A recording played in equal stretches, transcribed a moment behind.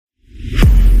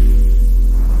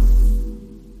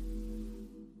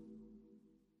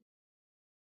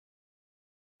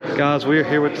Guys, we are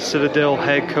here with the Citadel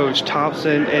head coach,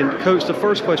 Thompson. And, Coach, the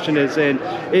first question is, and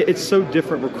it's so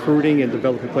different recruiting and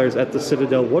developing players at the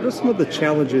Citadel. What are some of the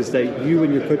challenges that you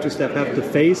and your coaching staff have to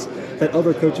face that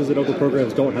other coaches at other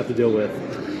programs don't have to deal with?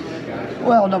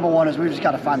 Well, number one is we've just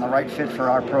got to find the right fit for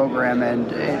our program,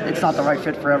 and it's not the right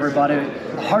fit for everybody.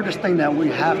 The hardest thing that we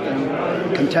have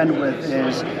to contend with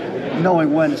is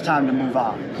knowing when it's time to move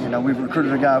on. You know, we've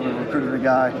recruited a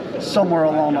guy. Somewhere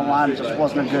along the line it just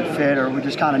wasn't a good fit, or we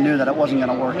just kind of knew that it wasn't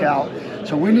going to work out.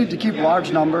 So we need to keep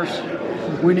large numbers.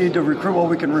 We need to recruit what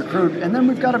we can recruit, and then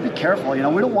we've got to be careful. You know,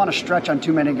 we don't want to stretch on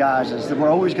too many guys. We're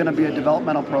always going to be a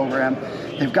developmental program.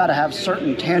 They've got to have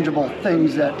certain tangible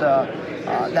things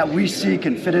that we see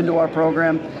can fit into our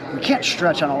program. We can't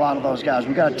stretch on a lot of those guys.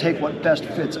 We've got to take what best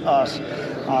fits us.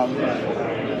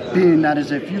 Being that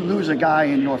is, if you lose a guy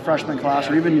in your freshman class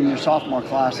or even in your sophomore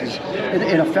classes,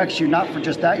 it affects you not for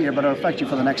just that year, but it affects you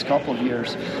for the next couple of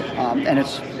years. And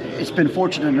it's been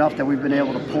fortunate enough that we've been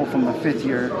able to pull from the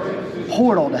fifth-year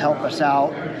portal to help us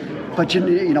out. But,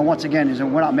 you know, once again,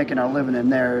 we're not making our living in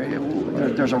there.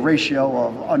 There's a ratio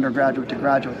of undergraduate to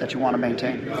graduate that you want to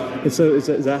maintain. And so is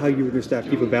that how you and your staff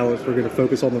keep a balance? We're going to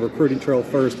focus on the recruiting trail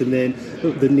first, and then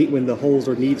when the holes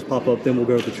or needs pop up, then we'll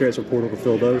go to the transfer portal to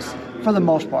fill those? For the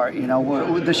most part, you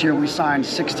know, this year we signed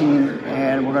 16,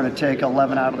 and we're going to take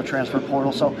 11 out of the transfer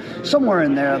portal. So somewhere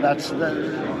in there,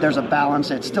 there's a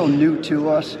balance. It's still new to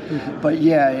us, but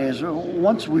yeah,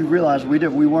 once we realized we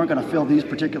weren't going to fill these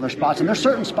particular spots, and there's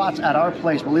certain spots at our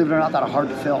place, believe it or not, that are hard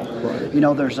to fill. Right. You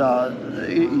know, there's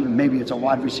maybe it's a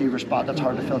wide receiver spot that's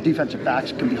hard to fill. Defensive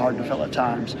backs can be hard to fill at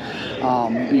times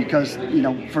because, you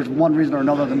know, for one reason or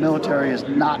another, the military is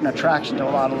not an attraction to a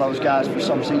lot of those guys for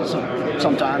some seasons,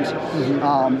 sometimes.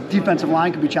 Defensive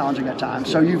line can be challenging at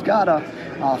times. So you've got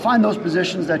to find those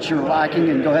positions that you're lacking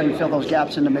and go ahead and fill those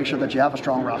gaps in to make sure that you have a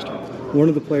strong roster. One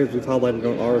of the players we've highlighted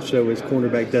on our show is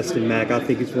cornerback Destin Mack. I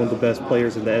think he's one of the best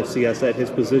players in the FCS at his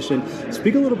position.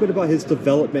 Speak a little bit about his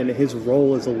development and his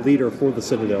role as a leader for the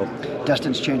Citadel.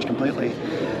 Destin's changed completely.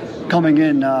 Coming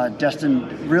in,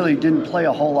 Destin really didn't play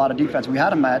a whole lot of defense. We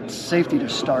had him at safety to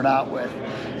start out with.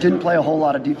 Didn't play a whole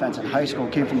lot of defense in high school.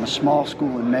 Came from a small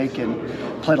school in Macon.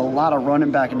 Played a lot of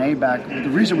running back and A-back. The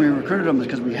reason we recruited him is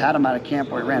because we had him at a camp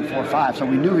where he ran 4.5, so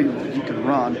we knew he could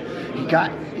run.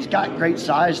 He's got great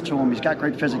size to him. He's got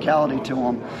great physicality to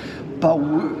him. But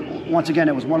once again,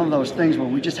 it was one of those things where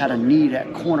we just had a need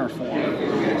at corner for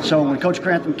him. So when Coach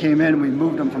Grantham came in, we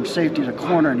moved him from safety to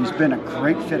corner, and he's been a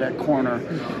great fit at corner.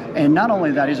 And not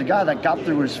only that, he's a guy that got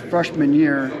through his freshman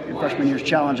year. Freshman year's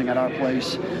challenging at our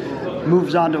place.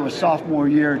 Moves on to his sophomore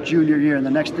year, junior year, and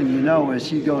the next thing you know is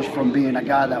he goes from being a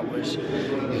guy that was,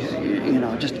 you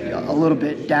know, just a little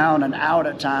bit down and out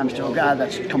at times to a guy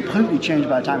that's completely changed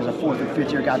by the time he's a fourth or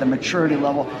fifth year guy. The maturity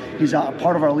level, he's a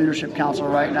part of our leadership council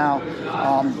right now.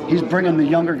 He's bringing the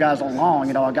younger guys along.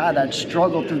 You know, a guy that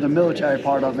struggled through the military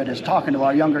part of it is talking to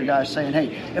our younger guys saying, hey,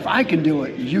 if I can do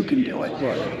it, you can do it.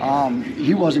 Right.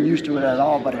 He wasn't used to it at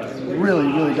all, but has really,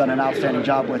 really done an outstanding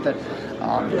job with it.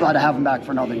 Glad to have him back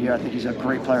for another year. I think he's a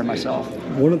great player myself.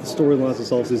 One of the storylines this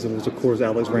offseason was, of course,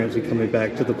 Alex Ramsey coming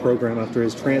back to the program after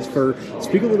his transfer.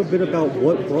 Speak a little bit about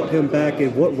what brought him back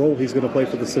and what role he's going to play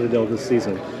for the Citadel this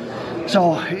season.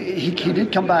 So he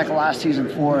did come back last season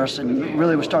for us and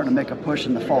really was starting to make a push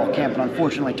in the fall camp, and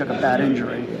unfortunately took a bad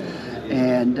injury.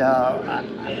 And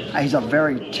he's a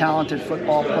very talented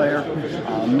football player.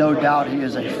 No doubt he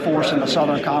is a force in the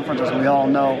Southern Conference, as we all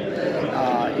know.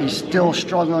 He's still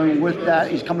struggling with that.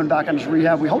 He's coming back on his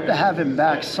rehab. We hope to have him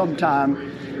back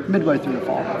sometime midway through the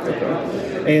fall.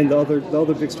 Okay. And the other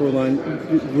big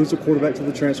storyline, lose a quarterback to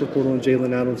the transfer portal, and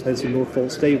Jalen Adams heads to Norfolk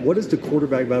State. What has the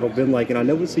quarterback battle been like? And I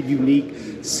know it's a unique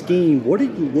scheme. What are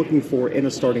you looking for in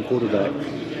a starting quarterback?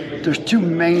 There's two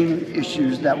main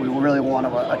issues that we really want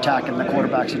to attack in the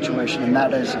quarterback situation, and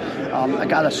that is a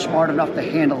guy that's smart enough to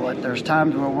handle it. There's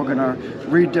times where we're going to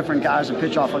read different guys and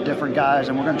pitch off of different guys,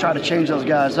 and we're going to try to change those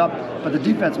guys up, but the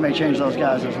defense may change those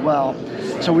guys as well.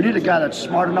 So we need a guy that's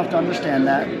smart enough to understand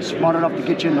that, smart enough to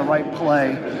get you in the right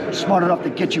play, smart enough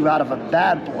to get you out of a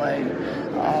bad play,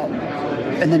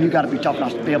 and then you got to be tough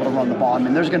enough to be able to run the ball. I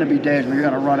mean, there's going to be days where you're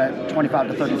going to run it 25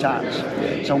 to 30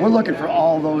 times. So we're looking for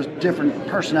all those different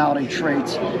personality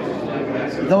traits.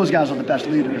 Those guys are the best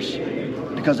leaders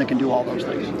because they can do all those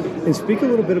things. And speak a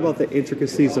little bit about the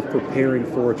intricacies of preparing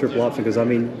for a triple option, because, I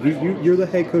mean, you're the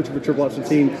head coach of a triple option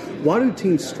team. Why do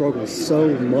teams struggle so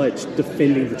much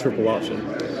defending the triple option?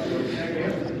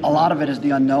 A lot of it is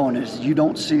the unknown. Is you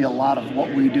don't see a lot of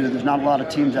what we do. There's not a lot of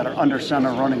teams that are under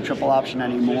center running triple option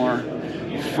anymore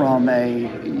from a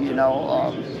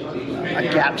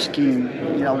gap scheme,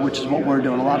 which is what we're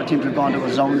doing. A lot of teams have gone to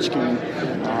a zone scheme.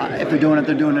 If they're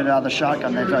doing it out of the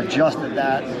shotgun. They've adjusted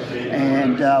that,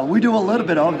 and we do a little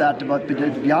bit of that. But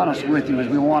to be honest with you, is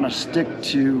we want to stick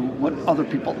to what other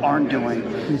people aren't doing.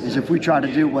 Is if we try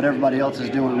to do what everybody else is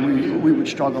doing, we would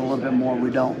struggle a little bit more.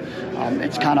 We don't.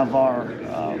 It's kind of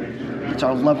it's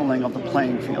our leveling of the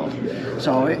playing field.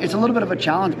 So it's a little bit of a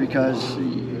challenge because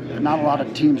not a lot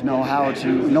of teams know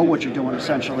what you're doing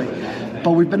essentially.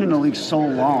 But we've been in the league so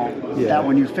long that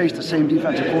when you face the same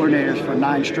defensive coordinators for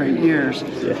 9 straight years,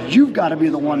 you've got to be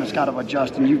the one that's got to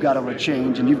adjust, and you've got to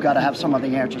change, and you've got to have some of the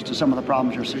answers to some of the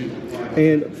problems you're seeing.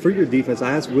 And for your defense,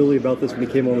 I asked Willie about this when he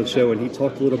came on the show, and he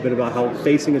talked a little bit about how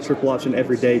facing a triple option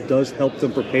every day does help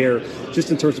them prepare just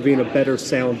in terms of being a better,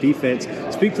 sound defense.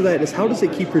 Speak to that. How does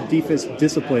it keep your defense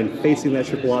disciplined facing that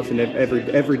triple option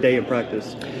every day in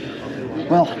practice?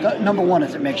 Well, number one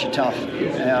is it makes you tough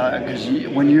because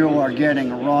when you are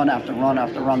getting run after run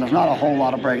after run, there's not a whole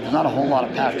lot of break. There's not a whole lot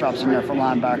of pass drops in there for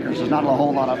linebackers. There's not a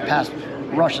whole lot of pass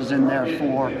rushes in there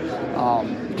for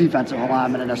defensive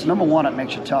alignment. And so number one, it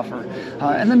makes you tougher.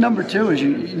 And then number two is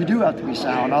you do have to be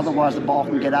sound. Otherwise, the ball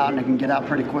can get out, and it can get out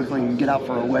pretty quickly and get out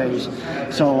for a ways.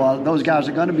 So those guys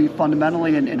are going to be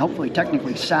fundamentally and hopefully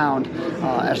technically sound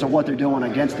as to what they're doing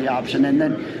against the option. And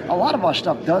then a lot of our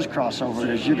stuff does cross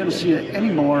over. You're going to see it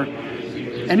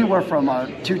anywhere from a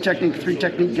 2 technique, 3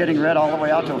 technique getting read all the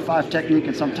way out to a 5 technique,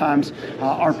 and sometimes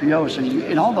RPO. So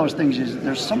in all those things,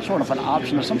 there's some sort of an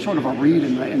option, there's some sort of a read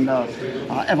in the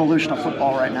evolution of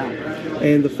football right now.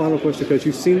 And the final question, Coach,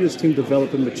 you've seen this team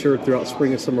develop and mature throughout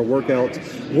spring and summer workouts.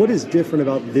 What is different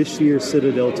about this year's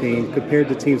Citadel team compared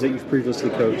to teams that you've previously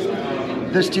coached?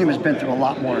 This team has been through a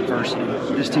lot more adversity.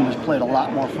 This team has played a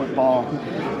lot more football.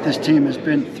 This team has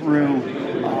been through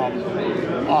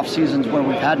off seasons where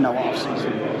we've had no off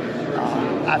season.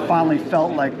 I finally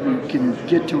felt like we can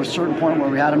get to a certain point where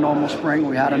we had a normal spring,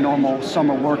 we had a normal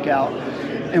summer workout,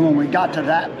 and when we got to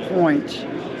that point,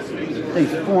 they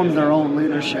formed their own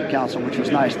leadership council, which was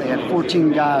nice. They had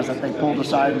 14 guys that they pulled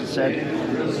aside and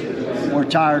said, we're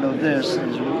tired of this.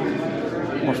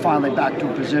 We're finally back to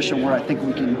a position where I think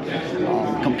we can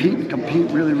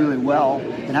compete really, really well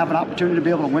and have an opportunity to be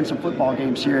able to win some football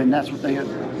games here, and that's what they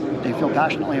feel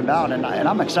passionately about. And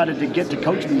I'm excited to get to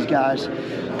coach these guys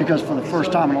because for the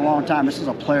first time in a long time, this is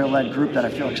a player-led group that I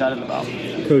feel excited about.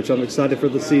 Coach, I'm excited for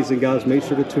the season, guys. Make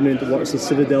sure to tune in to watch the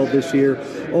Citadel this year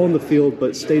on the field,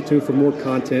 but stay tuned for more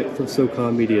content from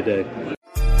SoCon Media Day.